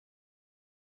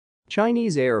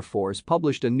Chinese Air Force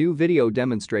published a new video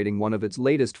demonstrating one of its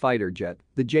latest fighter jet,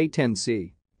 the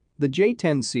J-10C. The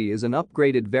J-10C is an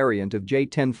upgraded variant of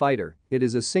J-10 fighter. It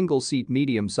is a single-seat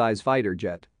medium-size fighter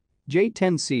jet.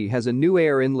 J-10C has a new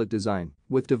air inlet design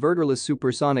with diverterless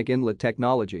supersonic inlet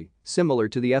technology, similar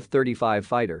to the F-35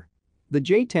 fighter. The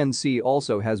J-10C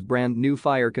also has brand new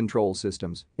fire control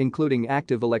systems, including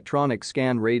active electronic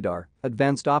scan radar,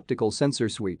 advanced optical sensor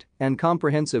suite, and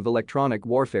comprehensive electronic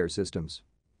warfare systems.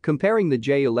 Comparing the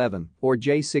J-11 or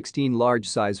J-16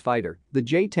 large-size fighter, the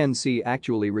J-10C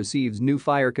actually receives new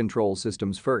fire control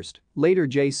systems first. Later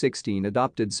J-16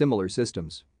 adopted similar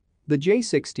systems. The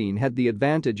J-16 had the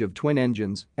advantage of twin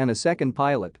engines and a second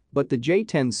pilot, but the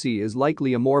J-10C is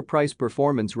likely a more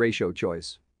price-performance ratio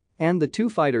choice. And the two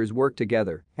fighters work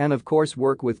together, and of course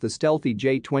work with the stealthy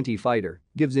J-20 fighter,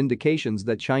 gives indications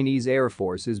that Chinese Air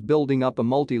Force is building up a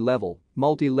multi-level,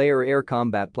 multi-layer air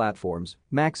combat platforms,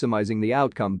 maximizing the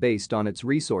outcome based on its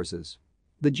resources.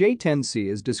 The J-10C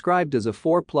is described as a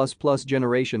 4++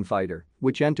 generation fighter,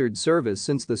 which entered service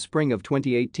since the spring of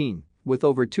 2018, with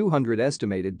over 200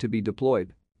 estimated to be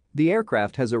deployed. The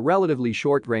aircraft has a relatively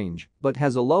short range but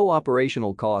has a low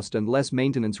operational cost and less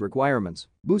maintenance requirements,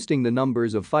 boosting the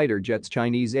numbers of fighter jets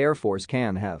Chinese Air Force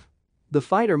can have. The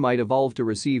fighter might evolve to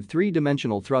receive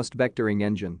three-dimensional thrust vectoring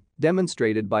engine,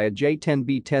 demonstrated by a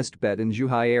J-10B test bed in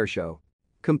Zhuhai Air Show.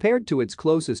 Compared to its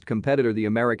closest competitor, the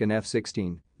American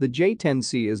F-16, the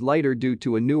J-10C is lighter due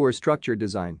to a newer structure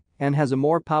design and has a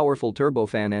more powerful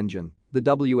turbofan engine, the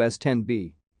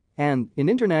WS-10B. And, in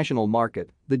international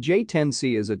market, the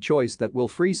J-10C is a choice that will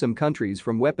free some countries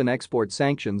from weapon export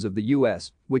sanctions of the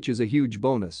US, which is a huge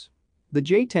bonus. The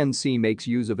J-10C makes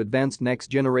use of advanced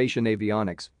next-generation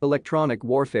avionics, electronic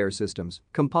warfare systems,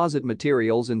 composite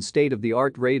materials and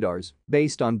state-of-the-art radars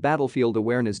based on battlefield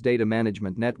awareness data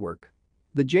management network.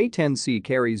 The J-10C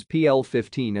carries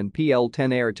PL-15 and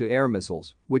PL-10 air-to-air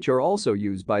missiles, which are also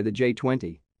used by the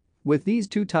J-20. With these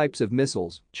two types of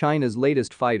missiles, China's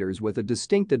latest fighters with a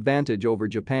distinct advantage over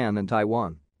Japan and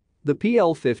Taiwan. The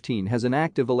PL-15 has an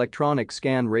active electronic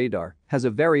scan radar, has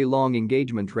a very long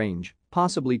engagement range,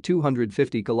 possibly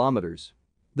 250 kilometers.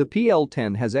 The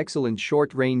PL-10 has excellent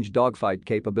short-range dogfight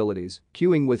capabilities,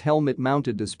 cueing with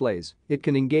helmet-mounted displays. It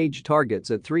can engage targets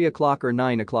at 3 o'clock or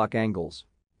 9 o'clock angles.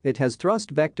 It has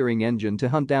thrust vectoring engine to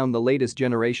hunt down the latest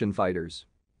generation fighters.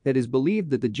 It is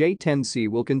believed that the J-10C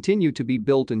will continue to be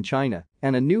built in China,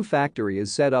 and a new factory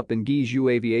is set up in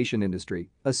Guizhou Aviation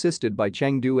Industry, assisted by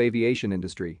Chengdu Aviation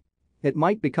Industry. It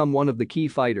might become one of the key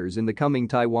fighters in the coming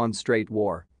Taiwan Strait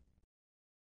War.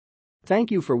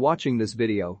 Thank you for watching this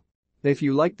video. If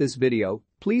you like this video,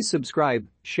 please subscribe,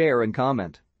 share and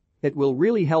comment. It will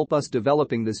really help us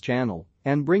developing this channel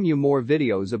and bring you more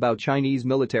videos about Chinese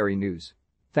military news.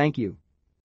 Thank you.